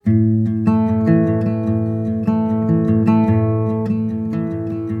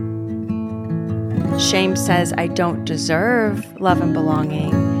Shame says I don't deserve love and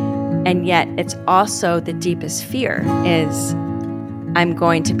belonging, and yet it's also the deepest fear is I'm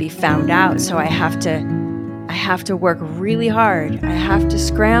going to be found out, so I have to work really hard. I have to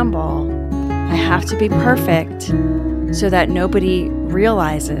scramble. I have to be perfect so that nobody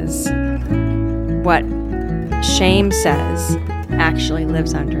realizes what shame says actually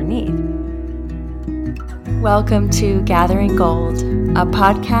lives underneath. Welcome to Gathering Gold, a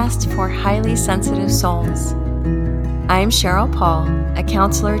podcast for highly sensitive souls. I'm Cheryl Paul, a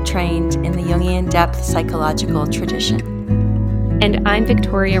counselor trained in the Jungian depth psychological tradition. And I'm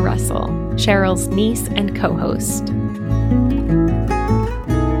Victoria Russell, Cheryl's niece and co-host.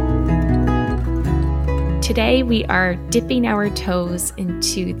 Today we are dipping our toes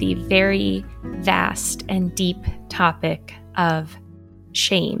into the very vast and deep topic of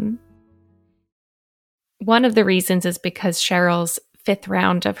shame. One of the reasons is because Cheryl's 5th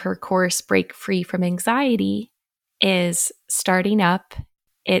round of her course, Break Free from Anxiety, is starting up.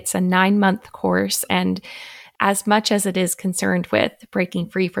 It's a 9-month course, and as much as it is concerned with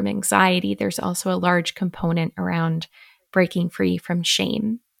breaking free from anxiety, there's also a large component around breaking free from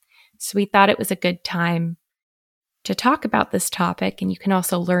shame. So we thought it was a good time to talk about this topic, and you can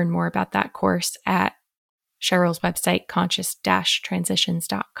also learn more about that course at Cheryl's website,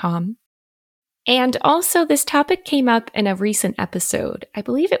 conscious-transitions.com. And also, this topic came up in a recent episode. I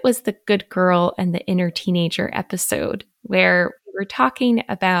believe it was the Good Girl and the Inner Teenager episode, where we were talking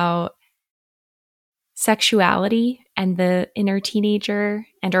about sexuality and the inner teenager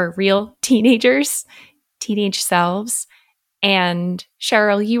and our real teenagers, teenage selves. And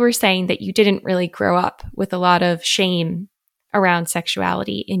Cheryl, you were saying that you didn't really grow up with a lot of shame around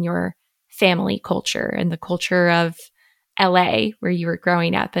sexuality in your family culture and the culture of LA, where you were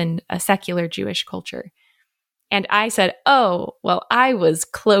growing up, in a secular Jewish culture. And I said, oh, well, I was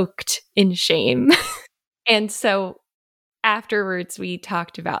cloaked in shame. And so afterwards, we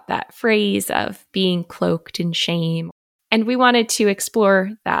talked about that phrase of being cloaked in shame. And we wanted to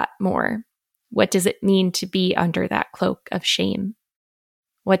explore that more. What does it mean to be under that cloak of shame?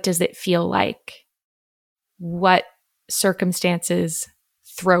 What does it feel like? What circumstances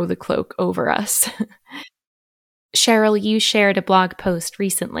throw the cloak over us? Cheryl, you shared a blog post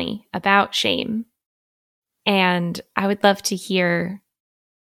recently about shame, and I would love to hear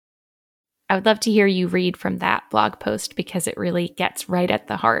you read from that blog post, because it really gets right at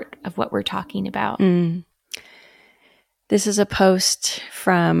the heart of what we're talking about. This is a post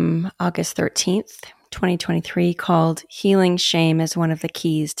from August 13th, 2023, called Healing Shame is One of the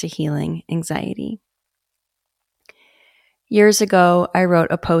Keys to Healing Anxiety. Years ago, I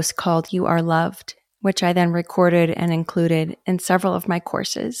wrote a post called You Are Loved, which I then recorded and included in several of my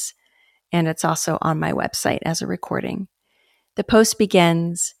courses, and it's also on my website as a recording. The post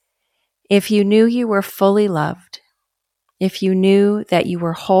begins, if you knew you were fully loved, if you knew that you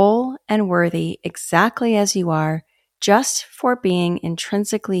were whole and worthy exactly as you are, just for being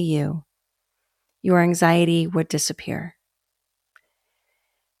intrinsically you, your anxiety would disappear.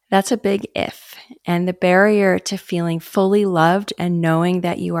 That's a big if, and the barrier to feeling fully loved and knowing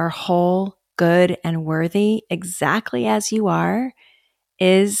that you are whole, good, and worthy exactly as you are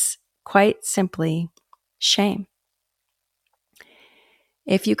is quite simply shame.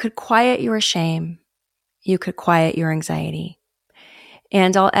 If you could quiet your shame, you could quiet your anxiety.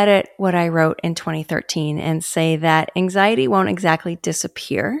 And I'll edit what I wrote in 2013 and say that anxiety won't exactly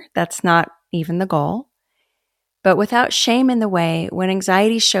disappear. That's not even the goal. But without shame in the way, when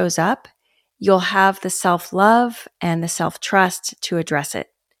anxiety shows up, you'll have the self-love and the self-trust to address it,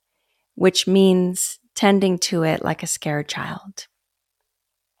 which means tending to it like a scared child.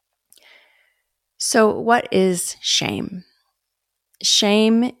 So what is shame?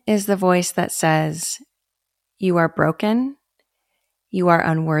 Shame is the voice that says, you are broken, you are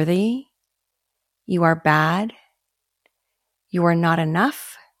unworthy, you are bad, you are not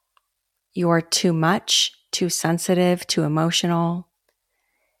enough, you are too much, too sensitive, too emotional,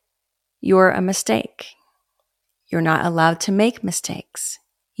 you're a mistake, you're not allowed to make mistakes,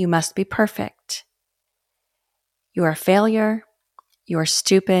 you must be perfect, you are a failure, you are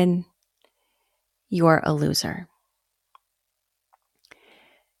stupid, you are a loser.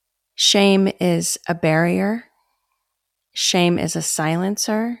 Shame is a barrier. Shame is a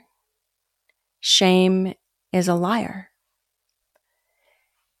silencer. Shame is a liar.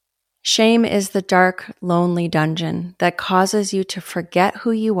 Shame is the dark, lonely dungeon that causes you to forget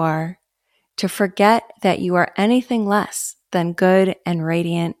who you are, to forget that you are anything less than good and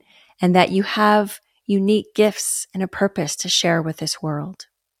radiant, and that you have unique gifts and a purpose to share with this world.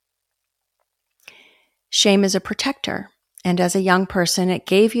 Shame is a protector, and as a young person, it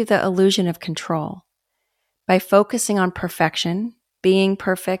gave you the illusion of control. By focusing on perfection, being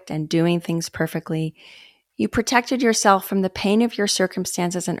perfect, and doing things perfectly, you protected yourself from the pain of your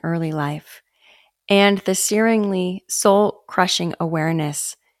circumstances in early life and the searingly soul-crushing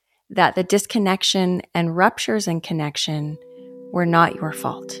awareness that the disconnection and ruptures in connection were not your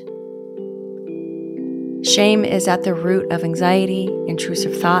fault. Shame is at the root of anxiety,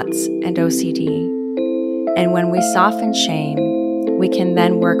 intrusive thoughts, and OCD. And when we soften shame, we can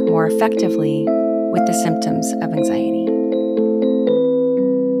then work more effectively with the symptoms of anxiety.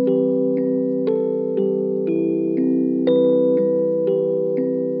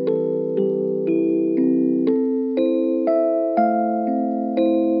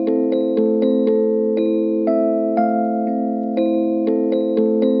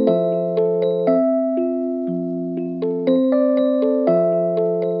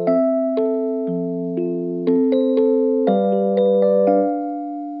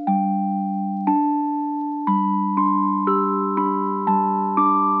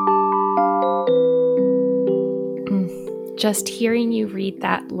 Just hearing you read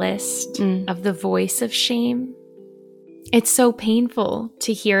that list of the voice of shame, it's so painful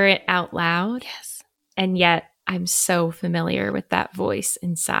to hear it out loud. Yes. And yet I'm so familiar with that voice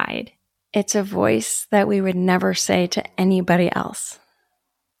inside. It's a voice that we would never say to anybody else.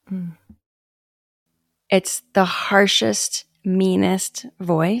 It's the harshest, meanest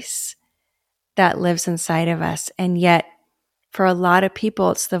voice that lives inside of us. And yet, for a lot of people,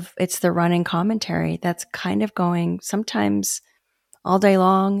 it's the running commentary that's kind of going sometimes all day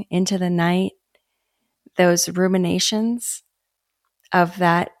long into the night. Those ruminations of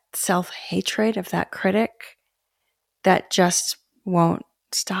that self-hatred, of that critic that just won't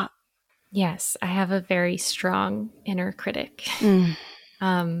stop. Yes, I have a very strong inner critic.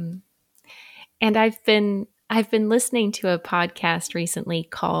 And I've been listening to a podcast recently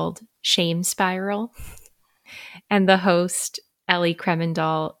called Shame Spiral. And the host, Ellie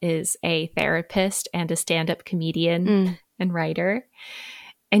Kremendall, is a therapist and a stand-up comedian and writer.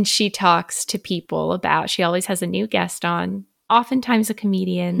 And she talks to people about, she always has a new guest on, oftentimes a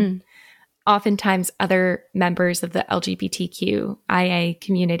comedian, oftentimes other members of the LGBTQIA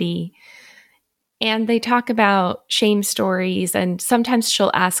community. And they talk about shame stories. And sometimes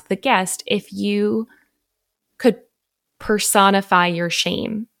she'll ask the guest if you could personify your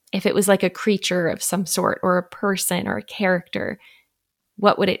shame, if it was like a creature of some sort or a person or a character,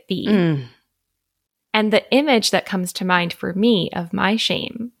 what would it be? And the image that comes to mind for me of my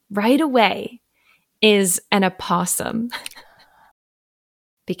shame right away is an opossum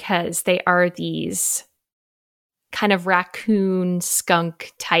because they are these kind of raccoon,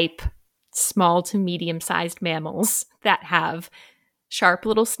 skunk type, small to medium-sized mammals that have sharp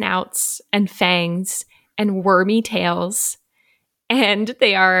little snouts and fangs and wormy tails. And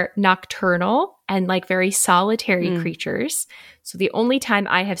they are nocturnal and like very solitary creatures. So the only time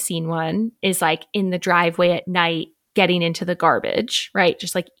I have seen one is like in the driveway at night, getting into the garbage, right?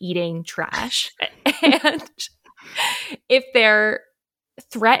 Just like eating trash. And if they're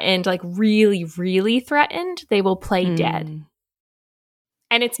threatened, like really, really threatened, they will play dead.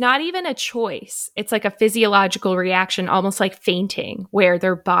 And it's not even a choice. It's like a physiological reaction, almost like fainting, where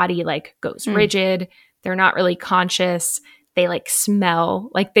their body like goes rigid. They're not really conscious. They like smell,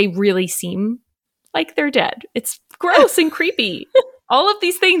 like they really seem like they're dead. It's gross and creepy. All of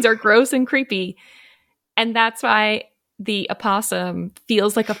these things are gross and creepy. And that's why the opossum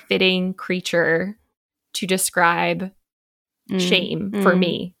feels like a fitting creature to describe shame for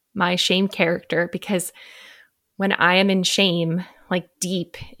me, my shame character, because when I am in shame, like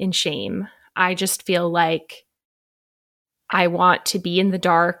deep in shame, I just feel like I want to be in the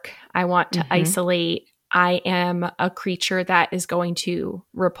dark. I want to isolate. I am a creature that is going to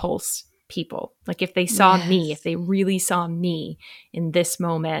repulse people. Like if they saw me, if they really saw me in this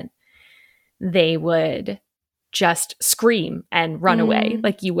moment, they would just scream and run away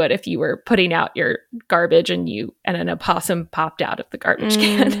like you would if you were putting out your garbage and an opossum popped out of the garbage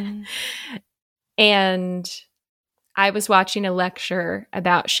can. And I was watching a lecture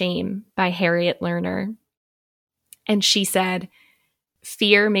about shame by Harriet Lerner, and she said,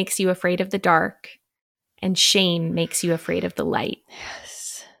 fear makes you afraid of the dark, and shame makes you afraid of the light.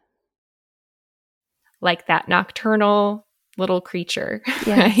 Yes. Like that nocturnal little creature,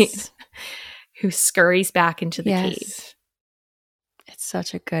 right? Who scurries back into the cave. It's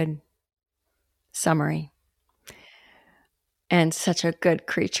such a good summary. And such a good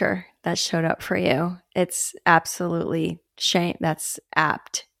creature that showed up for you. It's absolutely shame. That's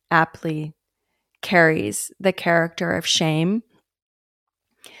aptly carries the character of shame.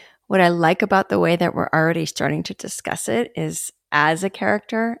 What I like about the way that we're already starting to discuss it is as a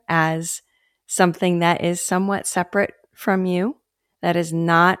character, as something that is somewhat separate from you, that is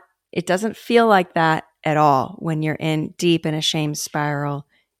not, it doesn't feel like that at all when you're deep in a shame spiral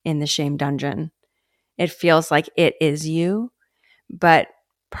in the shame dungeon. It feels like it is you, but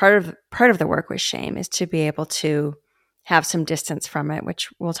part of the work with shame is to be able to have some distance from it, which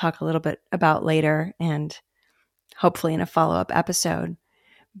we'll talk a little bit about later and hopefully in a follow-up episode.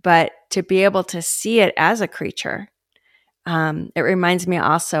 But to be able to see it as a creature, it reminds me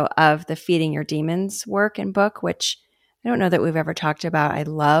also of the Feeding Your Demons work and book, which I don't know that we've ever talked about. I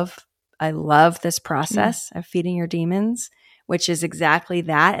love this process of feeding your demons, which is exactly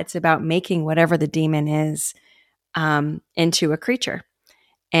that. It's about making whatever the demon is into a creature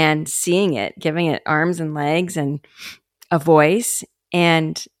and seeing it, giving it arms and legs and a voice,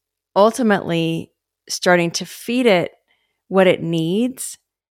 and ultimately starting to feed it what it needs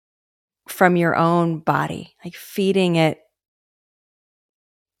from your own body, like feeding it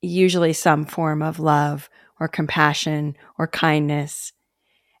usually some form of love or compassion or kindness.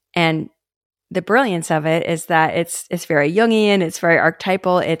 And the brilliance of it is that it's very Jungian, it's very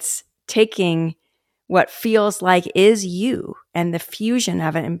archetypal. It's taking what feels like is you and the fusion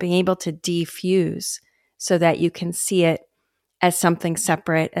of it and being able to defuse so that you can see it as something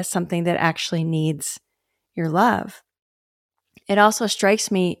separate, as something that actually needs your love. It also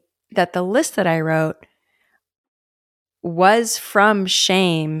strikes me that the list that I wrote was from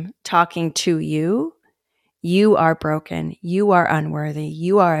shame talking to you. You are broken. You are unworthy.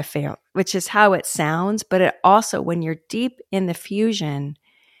 You are a fail, which is how it sounds. But it also, when you're deep in the fusion,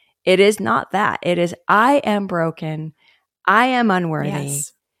 it is not that. It is, I am broken. I am unworthy.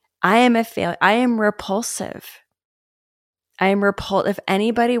 Yes. I am a failure. I am repulsive. I am repulsed. If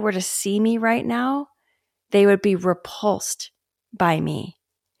anybody were to see me right now, they would be repulsed by me.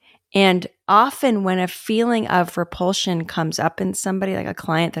 And often when a feeling of repulsion comes up in somebody, like a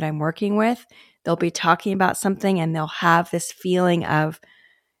client that I'm working with, they'll be talking about something and they'll have this feeling of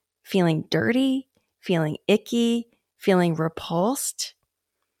feeling dirty, feeling icky, feeling repulsed.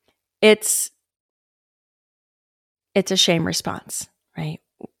 It's a shame response, right?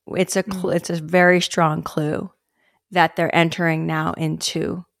 It's a very strong clue that they're entering now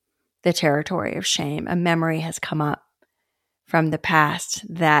into the territory of shame. A memory has come up from the past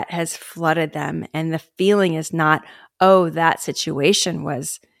that has flooded them. And the feeling is not, oh, that situation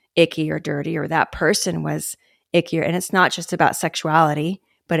was icky or dirty, or that person was icky. And it's not just about sexuality,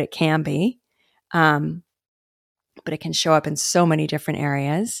 but it can be. But it can show up in so many different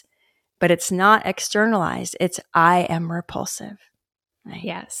areas. But it's not externalized. It's, I am repulsive. Right?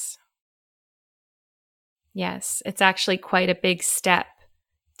 Yes. Yes. It's actually quite a big step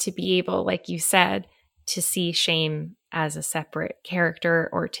to be able, like you said, to see shame as a separate character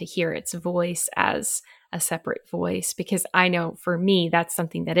or to hear its voice as a separate voice. Because I know for me, that's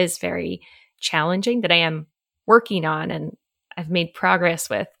something that is very challenging that I am working on and I've made progress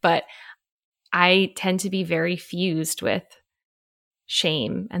with. But I tend to be very fused with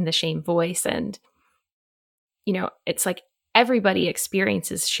shame and the shame voice. And, you know, it's like everybody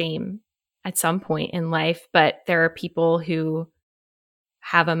experiences shame at some point in life, but there are people who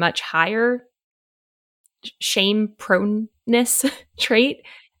have a much higher shame proneness trait,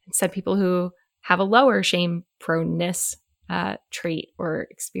 and some people who have a lower shame proneness trait or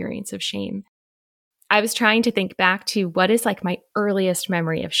experience of shame. I was trying to think back to what is like my earliest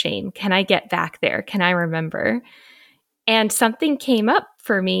memory of shame. Can I get back there? Can I remember? And something came up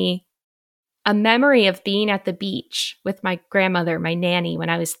for me, a memory of being at the beach with my grandmother, my nanny, when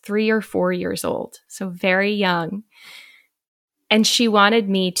I was 3 or 4 years old, so very young. And she wanted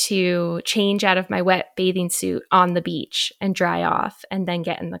me to change out of my wet bathing suit on the beach and dry off and then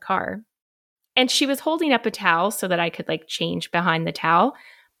get in the car. And she was holding up a towel so that I could like change behind the towel.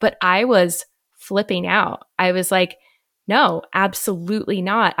 But I was flipping out. I was like, no, absolutely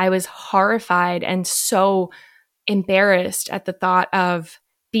not. I was horrified and so embarrassed at the thought of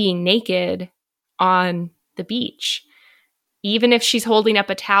being naked on the beach. Even if she's holding up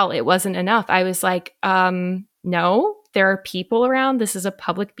a towel, it wasn't enough. I was like, no, there are people around. This is a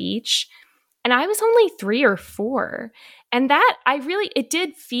public beach. And I was only 3 or 4. And that it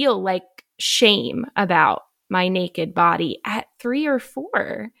did feel like shame about my naked body at 3 or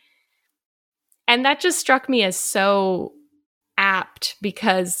 4. And that just struck me as so apt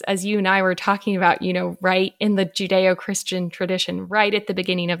because, as you and I were talking about, you know, right in the Judeo-Christian tradition, right at the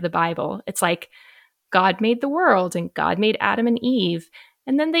beginning of the Bible, it's like God made the world and God made Adam and Eve.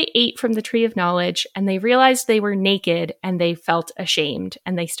 And then they ate from the tree of knowledge and they realized they were naked and they felt ashamed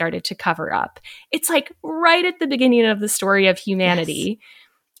and they started to cover up. It's like right at the beginning of the story of humanity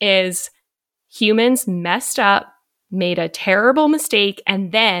is humans messed up. made a terrible mistake,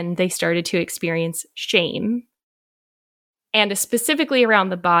 and then they started to experience shame. And specifically around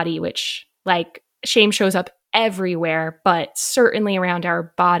the body, which like shame shows up everywhere, but certainly around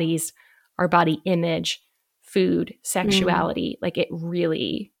our bodies, our body image, food, sexuality, like it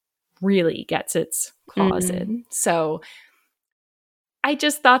really, really gets its claws in. So I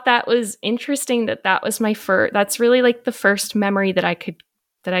just thought that was interesting that was my first, that's really like the first memory that I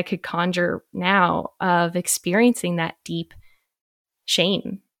could conjure now of experiencing that deep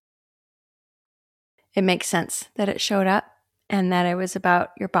shame. It makes sense that it showed up and that it was about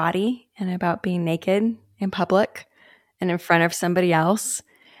your body and about being naked in public and in front of somebody else.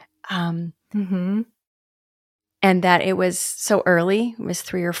 And that it was so early, it was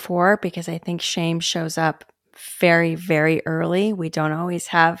 3 or 4, because I think shame shows up very, very early. We don't always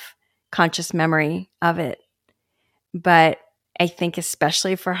have conscious memory of it. But I think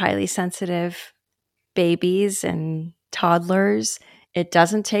especially for highly sensitive babies and toddlers, it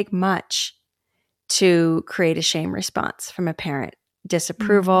doesn't take much to create a shame response from a parent.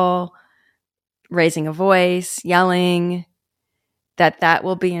 Disapproval, raising a voice, yelling, that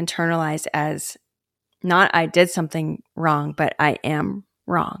will be internalized as not I did something wrong, but I am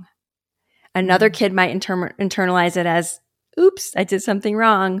wrong. Another kid might internalize it as, oops, I did something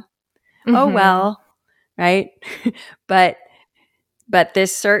wrong. Oh, well, right? But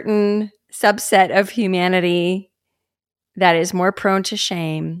this certain subset of humanity that is more prone to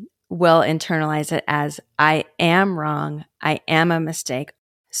shame will internalize it as I am wrong. I am a mistake.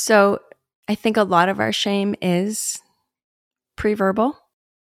 So I think a lot of our shame is pre-verbal,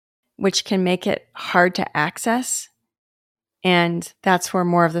 which can make it hard to access. And that's where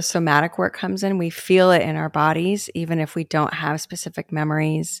more of the somatic work comes in. We feel it in our bodies, even if we don't have specific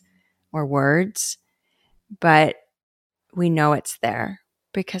memories or words, but we know it's there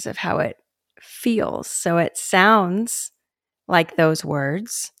because of how it feels. So it sounds like those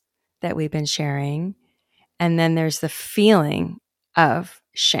words that we've been sharing. And then there's the feeling of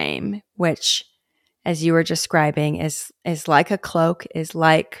shame, which, as you were describing, is like a cloak, is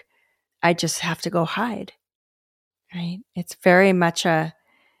like, I just have to go hide, right? It's very much a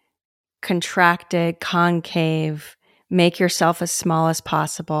contracted, concave, make yourself as small as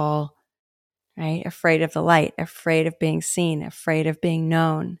possible, right? Afraid of the light, afraid of being seen, afraid of being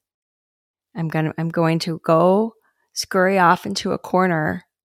known. I'm going to go scurry off into a corner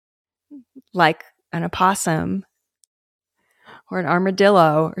like an opossum or an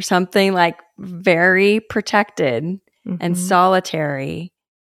armadillo or something like very protected and solitary,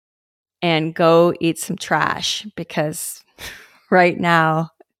 and go eat some trash because right now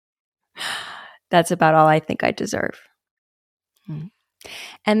that's about all I think I deserve.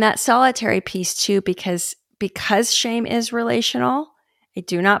 And that solitary piece too, because shame is relational. I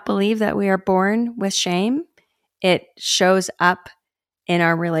do not believe that we are born with shame. It shows up in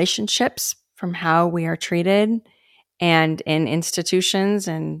our relationships from how we are treated and in institutions.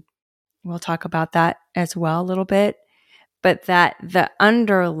 And we'll talk about that as well a little bit. But that the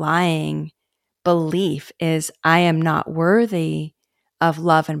underlying belief is I am not worthy of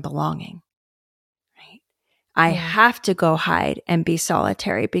love and belonging. Right? I have to go hide and be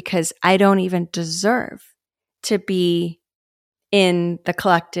solitary because I don't even deserve to be in the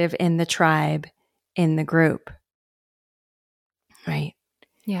collective, in the tribe, in the group. Right?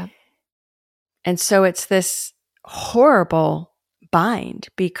 Yeah. And so it's this horrible bind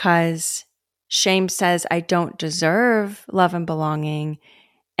because shame says I don't deserve love and belonging.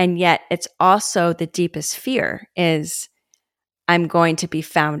 And yet it's also the deepest fear is I'm going to be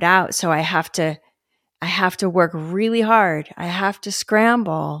found out. So I have to work really hard. I have to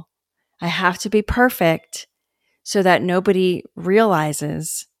scramble. I have to be perfect so that nobody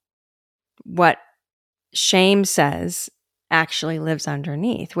realizes what shame says actually lives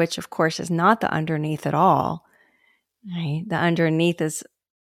underneath, which of course is not the underneath at all. Right? The underneath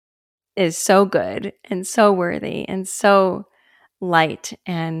is so good and so worthy and so light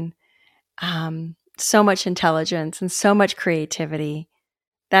and so much intelligence and so much creativity.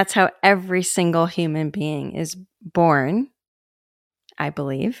 That's how every single human being is born, I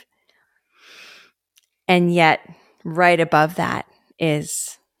believe. And yet, right above that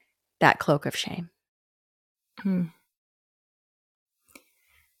is that cloak of shame.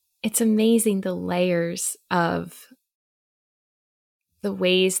 It's amazing the layers of the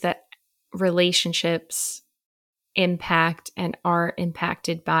ways that relationships impact and are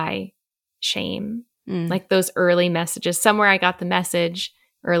impacted by shame. Like those early messages. Somewhere I got the message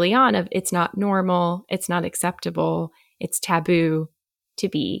early on of it's not normal, it's not acceptable, it's taboo to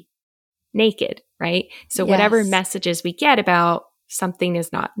be naked, right? So whatever messages we get about something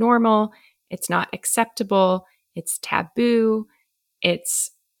is not normal, it's not acceptable, it's taboo,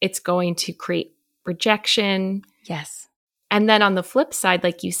 it's going to create rejection. Yes. And then on the flip side,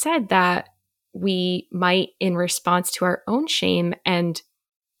 like you said, that we might, in response to our own shame and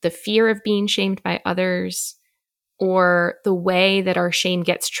the fear of being shamed by others, or the way that our shame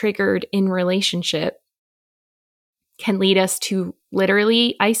gets triggered in relationship, can lead us to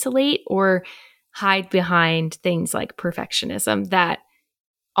literally isolate or hide behind things like perfectionism that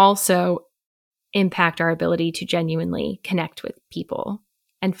also impact our ability to genuinely connect with people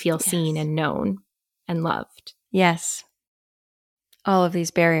and feel seen Yes. and known and loved. Yes. All of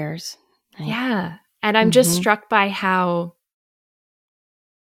these barriers. Right? Yeah. And I'm just struck by how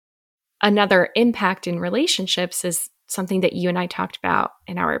another impact in relationships is something that you and I talked about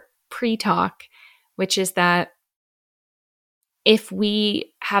in our pre-talk, which is that if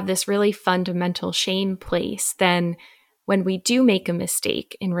we have this really fundamental shame place, then when we do make a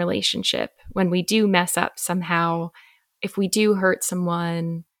mistake in relationship, when we do mess up somehow, if we do hurt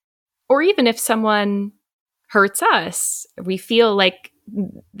someone, or even if someone hurts us, we feel like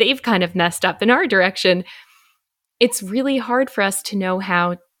they've kind of messed up in our direction, it's really hard for us to know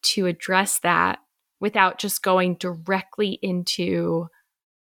how to address that without just going directly into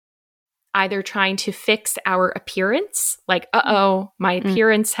either trying to fix our appearance, like, my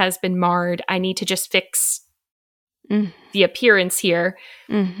appearance has been marred, I need to just fix the appearance here,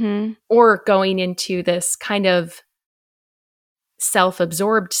 or going into this kind of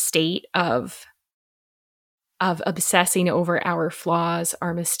self-absorbed state of obsessing over our flaws,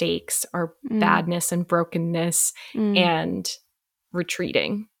 our mistakes, our badness and brokenness, and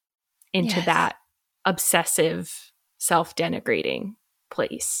retreating into that obsessive, self-denigrating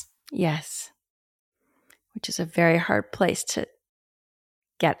place. Yes. Which is a very hard place to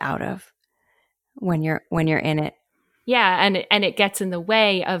get out of when you're in it. Yeah, and it gets in the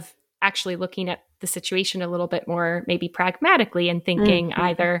way of actually looking at the situation a little bit more maybe pragmatically and thinking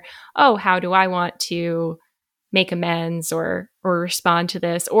either, how do I want to make amends or respond to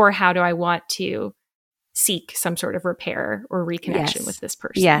this, or how do I want to seek some sort of repair or reconnection with this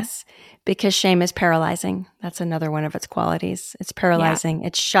person? Yes, because shame is paralyzing. That's another one of its qualities. It's paralyzing. Yeah.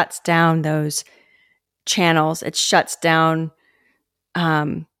 It shuts down those channels. It shuts down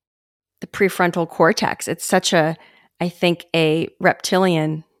the prefrontal cortex. It's such a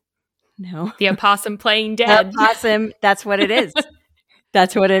reptilian. No, the opossum playing dead. The opossum. That's what it is.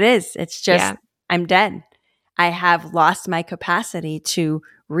 That's what it is. It's just I'm dead. I have lost my capacity to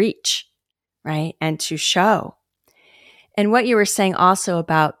reach, right, and to show. And what you were saying also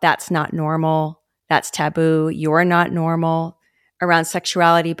about that's not normal, that's taboo, you're not normal around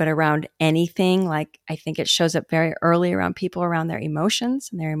sexuality, but around anything. Like I think it shows up very early around people around their emotions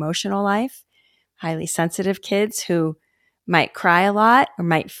and their emotional life. Highly sensitive kids who might cry a lot or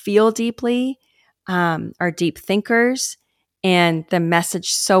might feel deeply, are deep thinkers. And the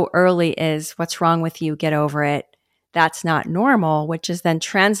message so early is, what's wrong with you? Get over it. That's not normal, which is then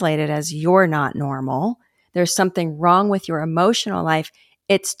translated as you're not normal. There's something wrong with your emotional life.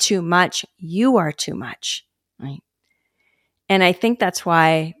 It's too much. You are too much, right? And I think that's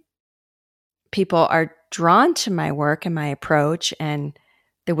why people are drawn to my work and my approach and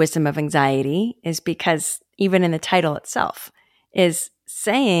the wisdom of anxiety, is because even in the title itself is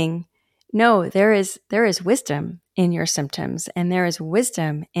saying, no, there is wisdom in your symptoms, and there is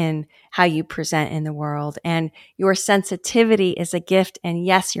wisdom in how you present in the world, and your sensitivity is a gift. And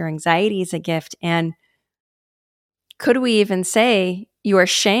yes, your anxiety is a gift. And could we even say your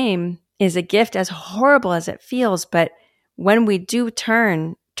shame is a gift, as horrible as it feels? But when we do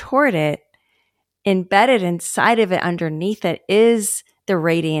turn toward it, embedded inside of it, underneath it, is the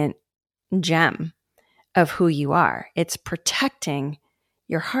radiant gem of who you are. It's protecting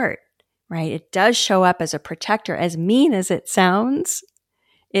your heart, right? It does show up as a protector. As mean as it sounds,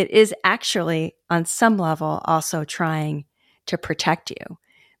 it is actually on some level also trying to protect you.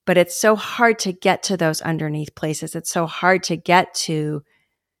 But it's so hard to get to those underneath places. It's so hard to get to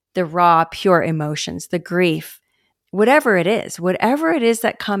the raw, pure emotions, the grief, whatever it is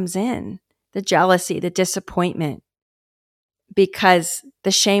that comes in, the jealousy, the disappointment, because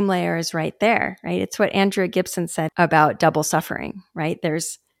the shame layer is right there, right? It's what Andrea Gibson said about double suffering, right?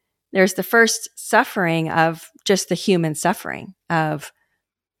 There's the first suffering of just the human suffering of,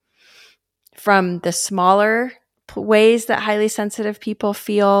 from the smaller ways that highly sensitive people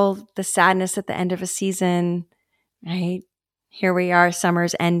feel the sadness at the end of a season, right? Here we are,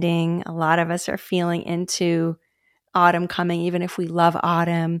 summer's ending. A lot of us are feeling into autumn coming, even if we love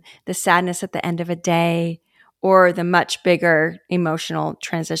autumn, the sadness at the end of a day, or the much bigger emotional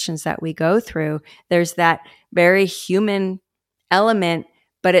transitions that we go through. There's that very human element,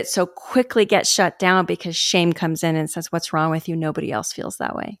 but it so quickly gets shut down because shame comes in and says, what's wrong with you? Nobody else feels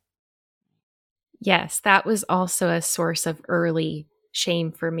that way. Yes, that was also a source of early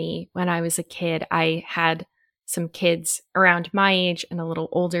shame for me. When I was a kid, I had some kids around my age and a little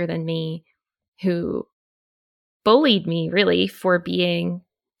older than me who bullied me really for being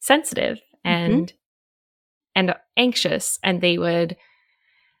sensitive and anxious, and they would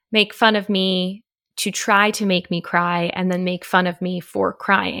make fun of me to try to make me cry and then make fun of me for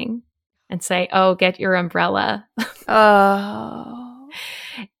crying and say, "Oh, get your umbrella." Oh.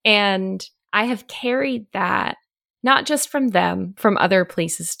 And I have carried that not just from them, from other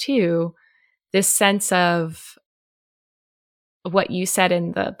places too, this sense of what you said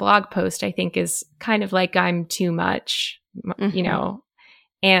in the blog post, I think is kind of like I'm too much, you know,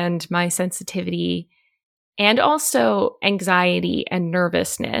 and my sensitivity and also anxiety and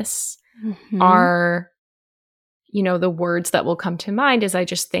nervousness are, you know, the words that will come to mind as I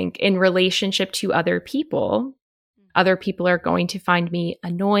just think in relationship to other people are going to find me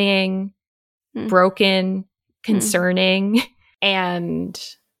annoying, broken, concerning, and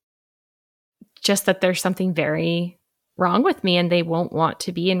just that there's something very wrong with me and they won't want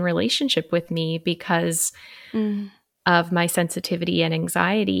to be in relationship with me because of my sensitivity and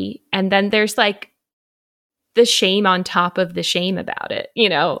anxiety. And then there's like the shame on top of the shame about it, you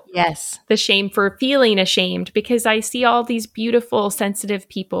know? Yes. The shame for feeling ashamed because I see all these beautiful, sensitive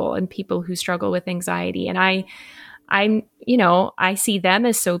people and people who struggle with anxiety. And I'm, you know, I see them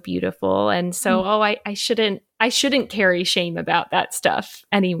as so beautiful. And so, I shouldn't carry shame about that stuff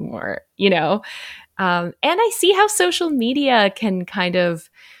anymore, you know? And I see how social media can kind of,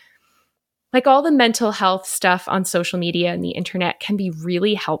 like all the mental health stuff on social media and the internet can be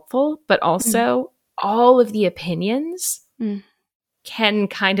really helpful, but also all of the opinions can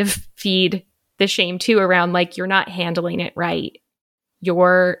kind of feed the shame too around like, you're not handling it right.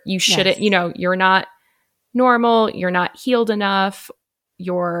 You shouldn't, you know, you're not normal. You're not healed enough.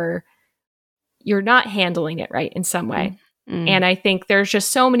 You're not handling it right in some way. And I think there's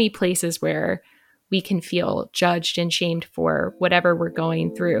just so many places where we can feel judged and shamed for whatever we're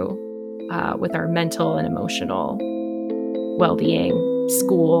going through with our mental and emotional well-being,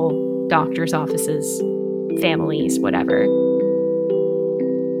 school, doctor's offices, families, whatever.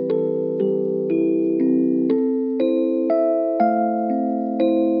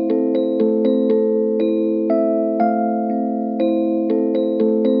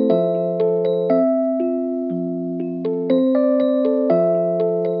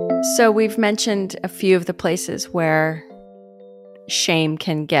 So we've mentioned a few of the places where shame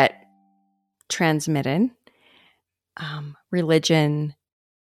can get transmitted. Religion,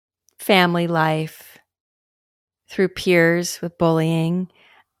 family life, through peers with bullying.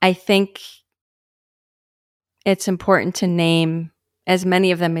 I think it's important to name as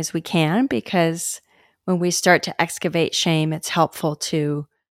many of them as we can because when we start to excavate shame, it's helpful to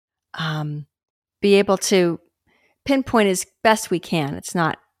be able to pinpoint as best we can. It's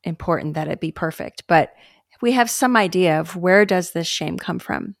not important that it be perfect, but we have some idea of where does this shame come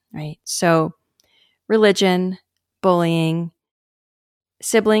from, right? So religion, bullying,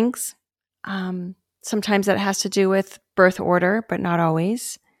 siblings. Sometimes that has to do with birth order, but not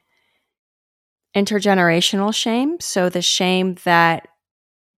always. Intergenerational shame. So the shame that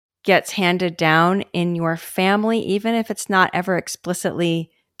gets handed down in your family, even if it's not ever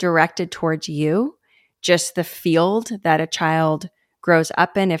explicitly directed towards you, just the field that a child grows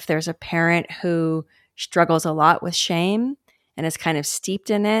up in. If there's a parent who struggles a lot with shame and is kind of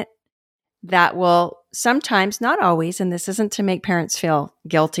steeped in it, that will sometimes, not always, and this isn't to make parents feel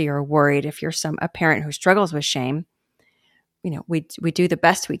guilty or worried if you're a parent who struggles with shame. You know, we do the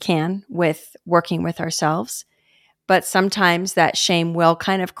best we can with working with ourselves, but sometimes that shame will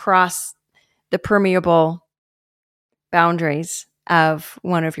kind of cross the permeable boundaries of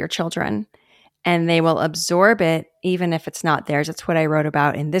one of your children, and they will absorb it even if it's not theirs. It's what I wrote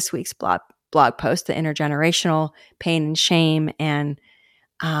about in this week's blog post, the intergenerational pain and shame and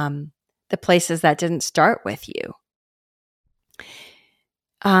the places that didn't start with you.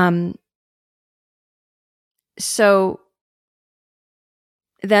 So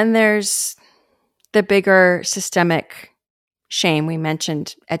then there's the bigger systemic shame. We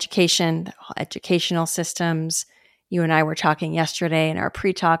mentioned education, the whole educational systems. You and I were talking yesterday in our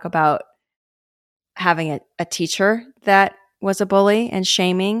pre-talk about having a teacher that was a bully and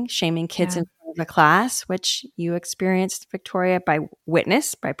shaming kids in front of the class, which you experienced, Victoria, by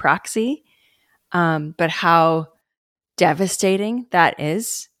witness, by proxy. But how devastating that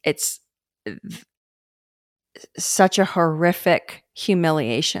is. It's such a horrific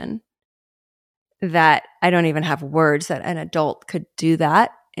humiliation that I don't even have words that an adult could do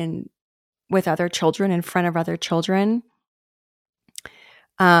that with other children, in front of other children.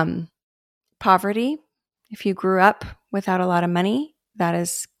 Poverty. If you grew up without a lot of money, that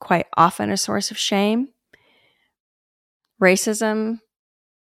is quite often a source of shame. Racism,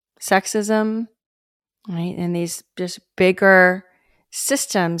 sexism, right? And these just bigger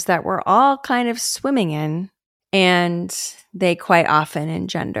systems that we're all kind of swimming in, and they quite often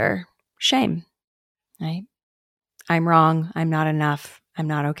engender shame, right? I'm wrong. I'm not enough. I'm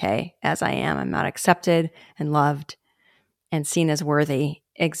not okay as I am. I'm not accepted and loved and seen as worthy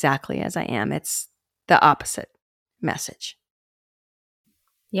exactly as I am. It's the opposite message.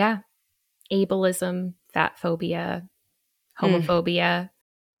 Yeah. Ableism, fat phobia, homophobia.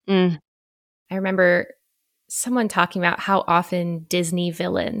 Mm. I remember someone talking about how often Disney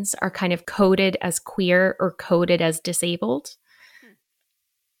villains are kind of coded as queer or coded as disabled,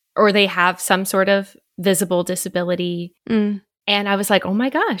 or they have some sort of visible disability. Mm. And I was like, oh my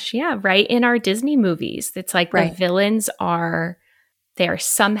gosh, yeah, right. In our Disney movies, it's like Right. the villains they are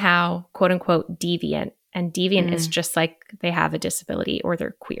somehow quote unquote deviant. And deviant is just like they have a disability or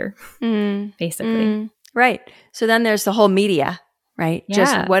they're queer, basically. Right. So then there's the whole media, right? Yeah.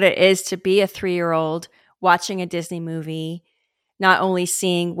 Just what it is to be a 3-year-old watching a Disney movie, not only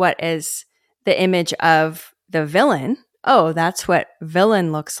seeing what is the image of the villain. Oh, that's what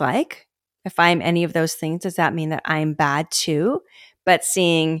villain looks like. If I'm any of those things, does that mean that I'm bad too? But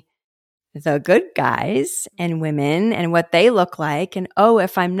seeing the good guys and women and what they look like. And oh,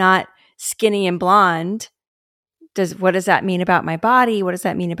 if I'm not skinny and blonde, what does that mean about my body? What does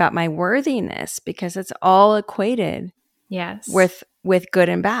that mean about my worthiness? Because it's all equated with good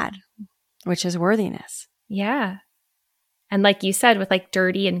and bad, which is worthiness. Yeah. And like you said, with like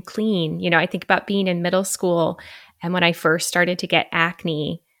dirty and clean, I think about being in middle school and when I first started to get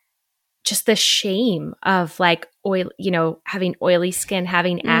acne, just the shame of like oil, having oily skin,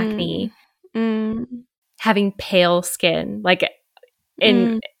 having acne, having pale skin,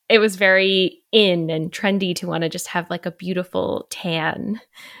 and it was very in and trendy to want to just have like a beautiful tan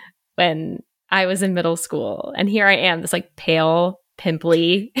when I was in middle school. And here I am, this like pale,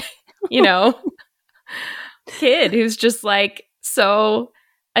 pimply, kid who's just like so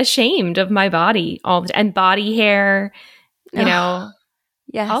ashamed of my body and body hair,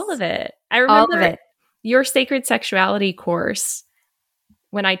 yes, all of it. I remember your sacred sexuality course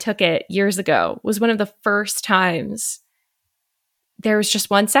when I took it years ago was one of the first times there was just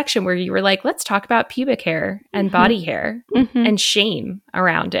one section where you were like, let's talk about pubic hair and body hair and shame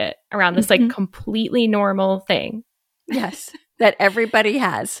around it, around this like completely normal thing. Yes, that everybody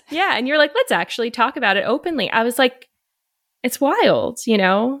has. Yeah. And you're like, let's actually talk about it openly. I was like, it's wild,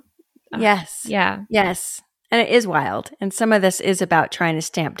 Yes. Yeah. Yes. And it is wild. And some of this is about trying to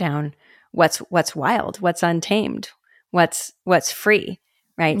stamp down what's wild, what's untamed, what's free,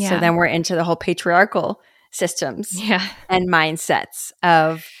 right? Yeah. So then we're into the whole patriarchal systems and mindsets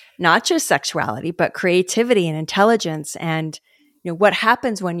of not just sexuality, but creativity and intelligence. And what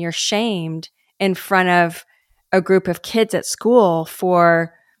happens when you're shamed in front of a group of kids at school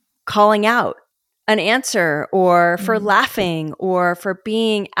for calling out an answer or for laughing or for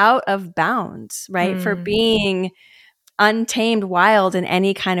being out of bounds, right? For being untamed, wild in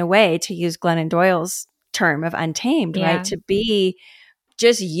any kind of way, to use Glennon Doyle's term of untamed, right? To be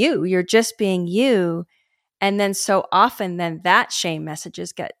just you. You're just being you. And then so often then that shame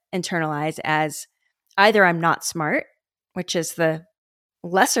messages get internalized as either I'm not smart, which is the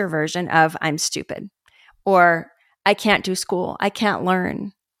lesser version of I'm stupid, or I can't do school. I can't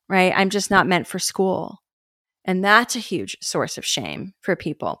learn, right? I'm just not meant for school. And that's a huge source of shame for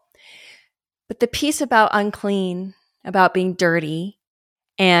people. But the piece about unclean, about being dirty,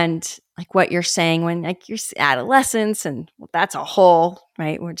 and like what you're saying when like you're adolescence, and that's a whole,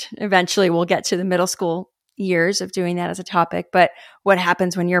 right? Which eventually we'll get to the middle school years of doing that as a topic. But what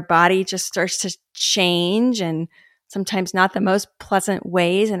happens when your body just starts to change, and sometimes not the most pleasant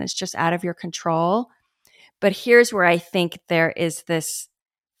ways, and it's just out of your control. But here's where I think there is this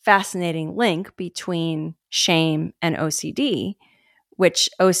fascinating link between shame and OCD, which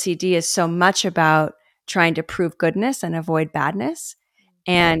OCD is so much about trying to prove goodness and avoid badness.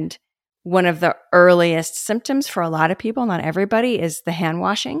 And one of the earliest symptoms for a lot of people, not everybody, is the hand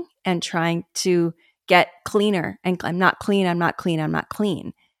washing and trying to get cleaner. And I'm not clean, I'm not clean, I'm not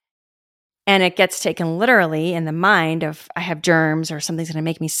clean. And it gets taken literally in the mind of I have germs or something's going to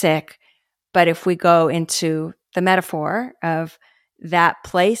make me sick. But if we go into the metaphor of that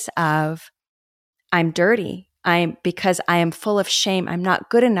place of I'm dirty, because I am full of shame, I'm not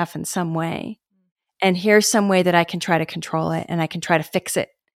good enough in some way. And here's some way that I can try to control it and I can try to fix it,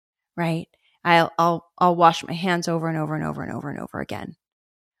 right? I'll wash my hands over and over and over and over and over again,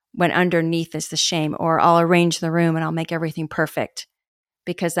 when underneath is the shame. Or I'll arrange the room and I'll make everything perfect,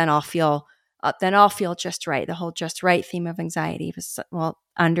 because then I'll feel just right. The whole just right theme of anxiety. Well,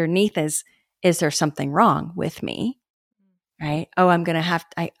 underneath is there something wrong with me? Right? Oh,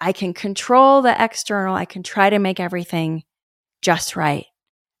 I can control the external. I can try to make everything just right.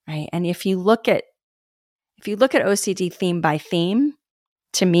 Right. And if you look at OCD theme by theme,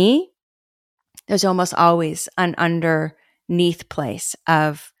 to me, there's almost always an underneath place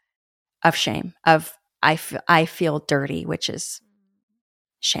of shame, of I feel dirty, which is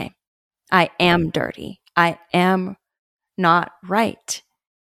shame. I am dirty. I am not right.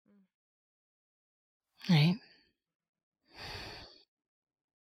 Right.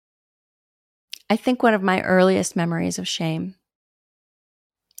 I think one of my earliest memories of shame,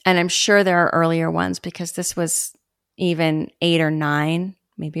 and I'm sure there are earlier ones because this was even 8 or 9,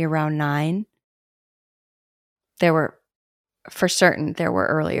 maybe around 9. For certain, there were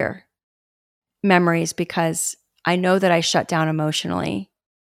earlier memories, because I know that I shut down emotionally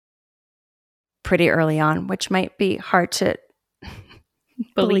pretty early on, which might be hard to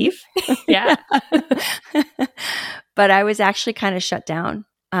believe. Yeah. But I was actually kind of shut down.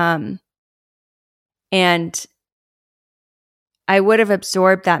 And I would have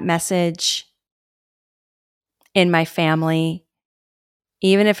absorbed that message in my family,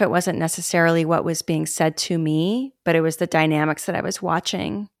 even if it wasn't necessarily what was being said to me, but it was the dynamics that I was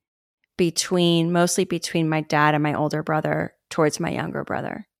watching mostly between my dad and my older brother towards my younger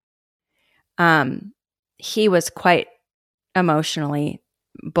brother. He was quite emotionally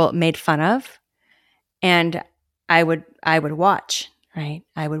made fun of, and I would watch, right?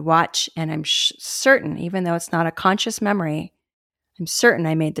 I would watch, and I'm certain, even though it's not a conscious memory, I'm certain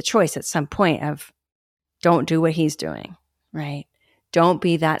I made the choice at some point of, don't do what he's doing, right? Don't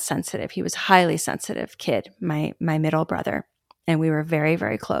be that sensitive. He was a highly sensitive kid, my middle brother, and we were very,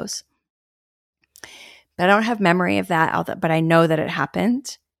 very close. But I don't have memory of that, but I know that it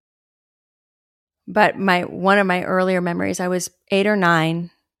happened. But one of my earlier memories, I was 8 or 9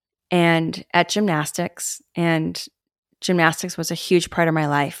 and at gymnastics, and gymnastics was a huge part of my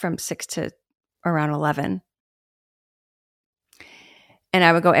life from 6 to around 11. And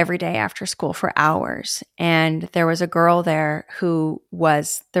I would go every day after school for hours. And there was a girl there who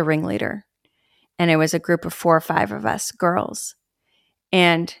was the ringleader. And it was a group of 4 or 5 of us girls.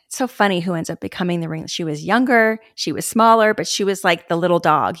 And it's so funny who ends up becoming the ringleader. She was younger, she was smaller, but she was like the little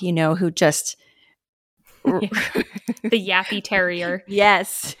dog, who just... Yeah. The yappy terrier.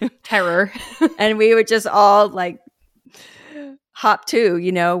 Yes. Terror. And we would just all like hop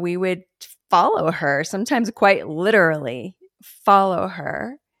to, we would follow her, sometimes quite literally follow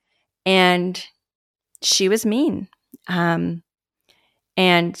her. And she was mean. And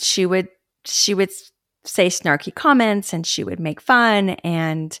she would say snarky comments, and she would make fun.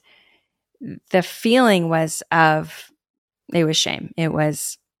 And the feeling was it was shame. It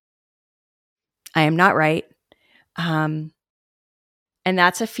was, I am not right. And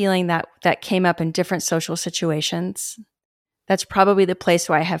that's a feeling that came up in different social situations. That's probably the place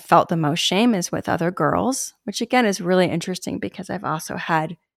where I have felt the most shame, is with other girls, which again is really interesting because I've also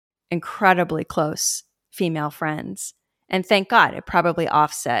had incredibly close female friends. And thank God, it probably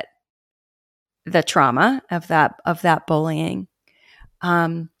offset the trauma of that bullying.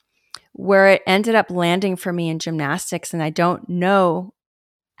 Where it ended up landing for me in gymnastics, and I don't know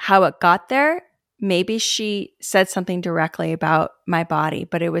how it got there. Maybe she said something directly about my body,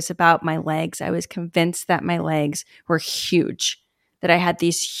 but it was about my legs. I was convinced that my legs were huge, that I had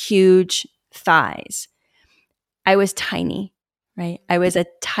these huge thighs. I was tiny, right? I was a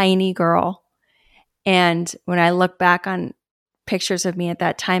tiny girl. And when I look back on pictures of me at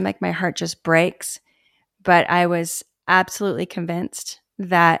that time, like my heart just breaks. But I was absolutely convinced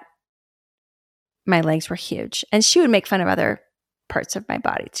that my legs were huge. And she would make fun of other parts of my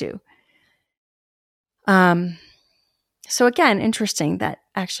body too. So again, interesting that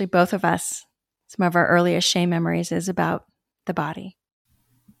actually both of us, some of our earliest shame memories is about the body.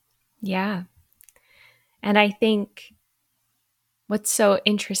 Yeah. And I think what's so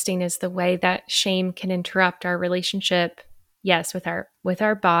interesting is the way that shame can interrupt our relationship, yes, with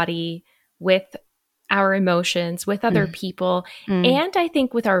our body, with our emotions, with other people, and I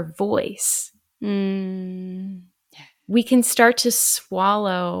think with our voice. We can start to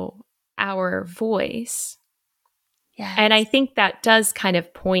swallow our voice. Yes. And I think that does kind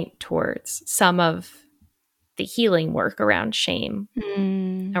of point towards some of the healing work around shame,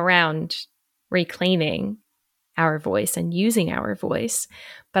 around reclaiming our voice and using our voice.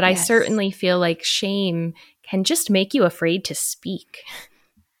 But yes. I certainly feel like shame can just make you afraid to speak.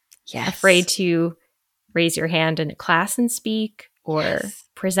 Yes. afraid to raise your hand in a class and speak or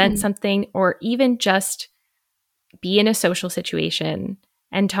present something, or even just be in a social situation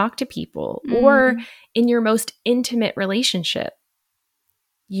and talk to people, or in your most intimate relationship,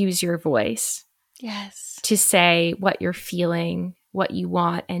 use your voice to say what you're feeling, what you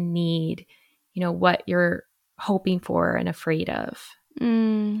want and need, what you're hoping for and afraid of.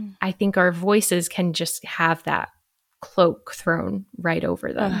 I think our voices can just have that cloak thrown right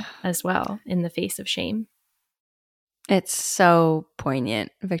over them as well in the face of shame. It's so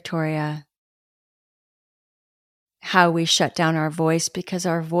poignant, Victoria, how we shut down our voice, because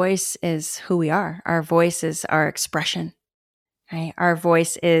our voice is who we are. Our voice is our expression, right? Our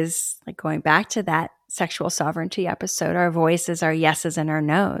voice is, like, going back to that sexual sovereignty episode, our voice is our yeses and our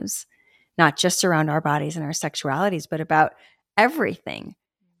nos, not just around our bodies and our sexualities, but about everything,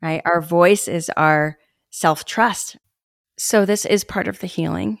 right? Our voice is our self-trust. So this is part of the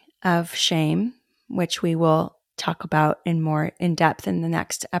healing of shame, which we will talk about in more in depth in the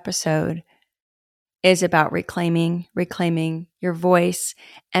next episode, is about reclaiming your voice.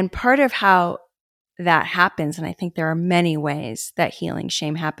 And part of how that happens, and I think there are many ways that healing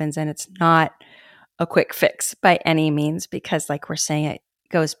shame happens, and it's not a quick fix by any means, because, like we're saying, it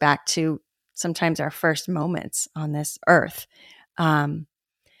goes back to sometimes our first moments on this earth.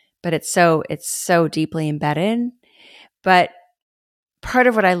 But it's so deeply embedded. But part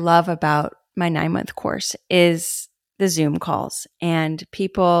of what I love about my 9-month course is the Zoom calls and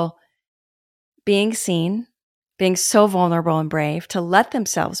people being seen, being so vulnerable and brave to let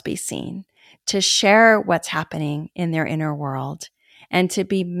themselves be seen, to share what's happening in their inner world, and to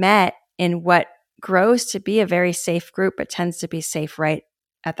be met in what grows to be a very safe group, but tends to be safe right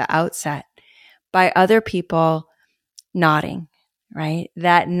at the outset, by other people nodding, right?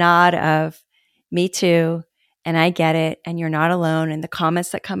 That nod of me too, and I get it, and you're not alone. And the comments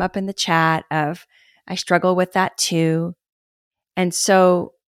that come up in the chat of, I struggle with that too. And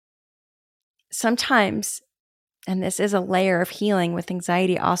so sometimes, and this is a layer of healing with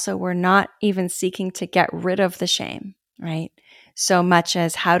anxiety also, we're not even seeking to get rid of the shame, right? So much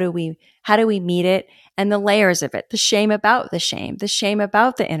as how do we meet it, and the layers of it, the shame about the shame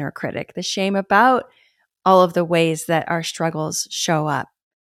about the inner critic, the shame about all of the ways that our struggles show up.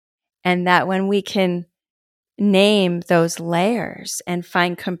 And that when we can name those layers and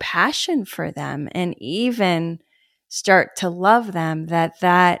find compassion for them and even start to love them,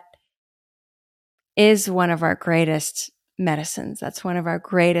 that is one of our greatest medicines. That's one of our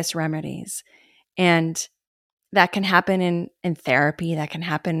greatest remedies. And that can happen in therapy. That can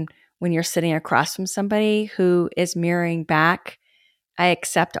happen when you're sitting across from somebody who is mirroring back, I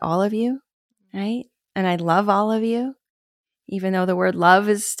accept all of you, right? And I love all of you, even though the word love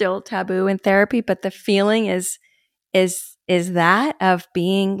is still taboo in therapy, but the feeling is that of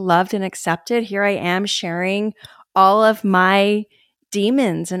being loved and accepted. Here I am sharing all of my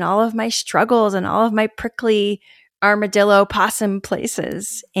demons and all of my struggles and all of my prickly armadillo possum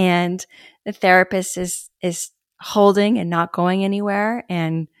places. And the therapist is holding and not going anywhere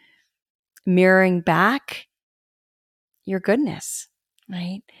and mirroring back your goodness,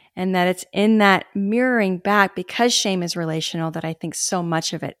 right? And that it's in that mirroring back, because shame is relational, that I think so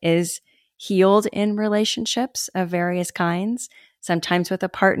much of it is healed in relationships of various kinds, sometimes with a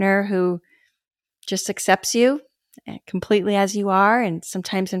partner who just accepts you completely as you are, and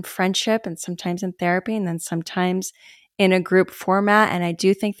sometimes in friendship, and sometimes in therapy, and then sometimes in a group format. And I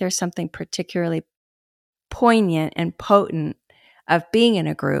do think there's something particularly poignant and potent of being in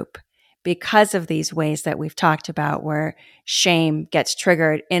a group because of these ways that we've talked about, where shame gets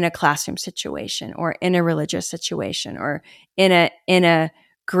triggered in a classroom situation or in a religious situation or in a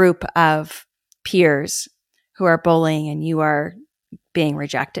group of peers who are bullying and you are being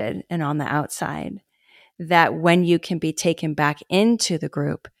rejected and on the outside. That when you can be taken back into the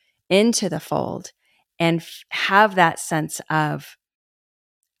group, into the fold, and have that sense of,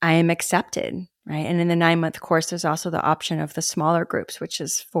 I am accepted, right? And in the 9-month course, there's also the option of the smaller groups, which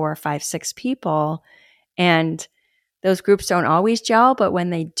is 4, 5, 6 people. And those groups don't always gel, but when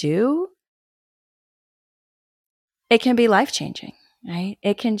they do, it can be life-changing, right?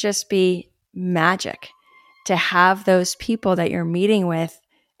 It can just be magic to have those people that you're meeting with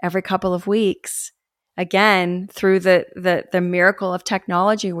every couple of weeks, again, through the miracle of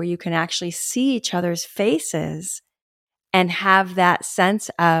technology, where you can actually see each other's faces and have that sense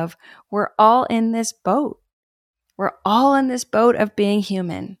of, we're all in this boat. We're all in this boat of being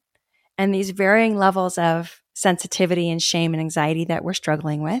human, and these varying levels of sensitivity and shame and anxiety that we're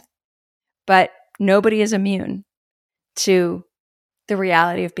struggling with. But nobody is immune to the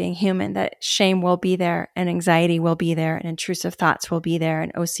reality of being human, that shame will be there and anxiety will be there and intrusive thoughts will be there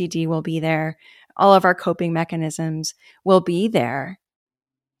and OCD will be there. All of our coping mechanisms will be there.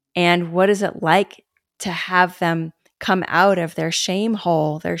 And what is it like to have them come out of their shame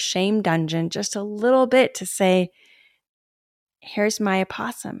hole, their shame dungeon, just a little bit to say, here's my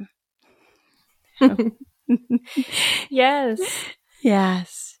opossum. Yes.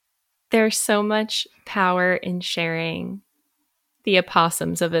 Yes. There's so much power in sharing the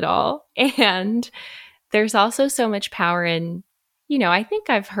opossums of it all. And there's also so much power in, I think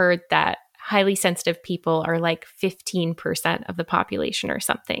I've heard that highly sensitive people are like 15% of the population or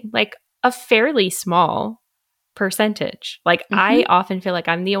something, like a fairly small percentage. Like I often feel like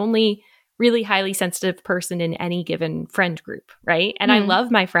I'm the only really highly sensitive person in any given friend group, right? And I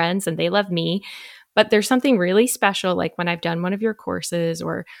love my friends and they love me. But there's something really special, like when I've done one of your courses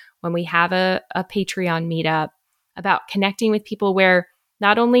or when we have a Patreon meetup, about connecting with people where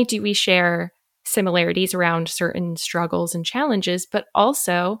not only do we share similarities around certain struggles and challenges, but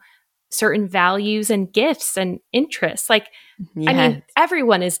also certain values and gifts and interests. Like, I mean,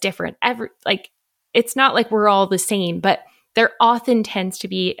 everyone is different. It's not like we're all the same, but there often tends to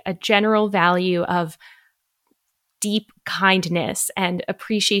be a general value of deep kindness and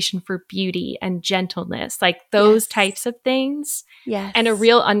appreciation for beauty and gentleness, like those types of things. Yes. And a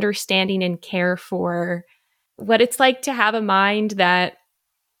real understanding and care for what it's like to have a mind that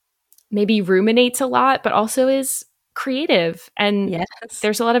maybe ruminates a lot, but also is creative. And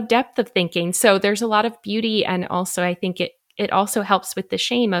there's a lot of depth of thinking. So there's a lot of beauty. And also, I think it also helps with the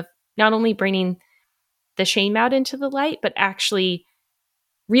shame of not only bringing the shame out into the light, but actually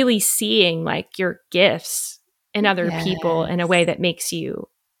really seeing like your gifts in other people in a way that makes you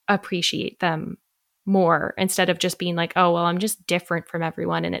appreciate them more, instead of just being like, oh, well, I'm just different from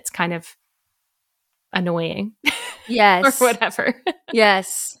everyone. And it's kind of annoying. Yes. Or whatever.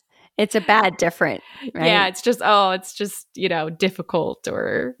 Yes. It's a bad different, right? Yeah. It's just, difficult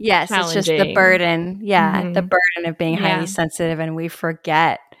or yes, challenging. It's just the burden. Yeah. The burden of being highly sensitive. And we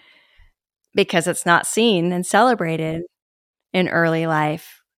forget, because it's not seen and celebrated in early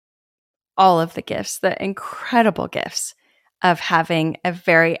life, all of the gifts, the incredible gifts of having a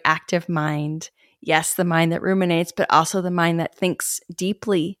very active mind. Yes, the mind that ruminates, but also the mind that thinks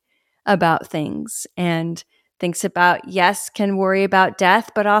deeply about things and thinks about, can worry about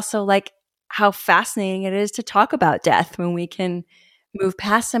death, but also like how fascinating it is to talk about death when we can move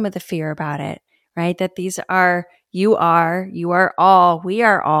past some of the fear about it, right? That you are all, we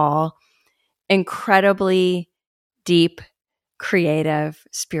are all incredibly deep, creative,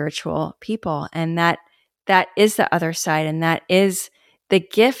 spiritual people. And that is the other side. And that is the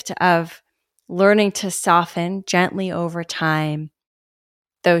gift of learning to soften gently over time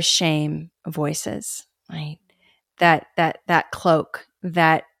those shame voices, right? That cloak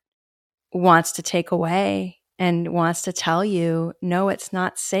that wants to take away and wants to tell you, no, it's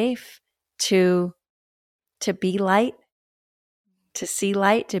not safe to be light, to see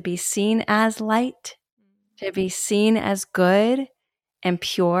light, to be seen as light, to be seen as good and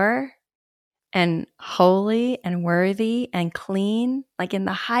pure and holy and worthy and clean, like in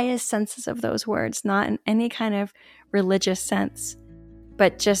the highest senses of those words, not in any kind of religious sense,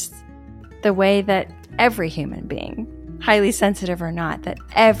 but just the way that every human being, highly sensitive or not, that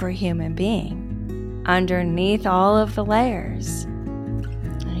every human being, underneath all of the layers,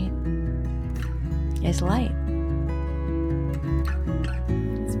 right, is light.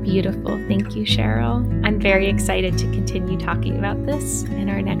 It's beautiful. Thank you, Cheryl. I'm very excited to continue talking about this in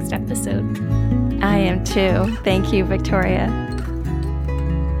our next episode. I am too. Thank you, Victoria.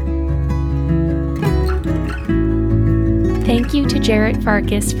 Thank you to Jarrett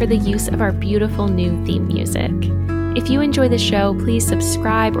Farkas for the use of our beautiful new theme music. If you enjoy the show, please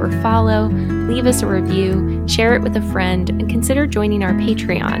subscribe or follow, leave us a review, share it with a friend, and consider joining our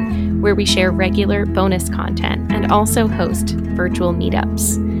Patreon, where we share regular bonus content and also host virtual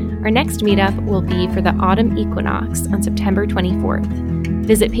meetups. Our next meetup will be for the autumn equinox on September 24th.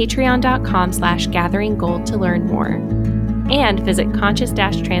 Visit patreon.com/gatheringgold to learn more. And visit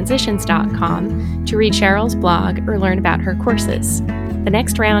conscious-transitions.com to read Cheryl's blog or learn about her courses. The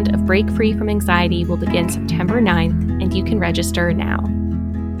next round of Break Free from Anxiety will begin September 9th, and you can register now.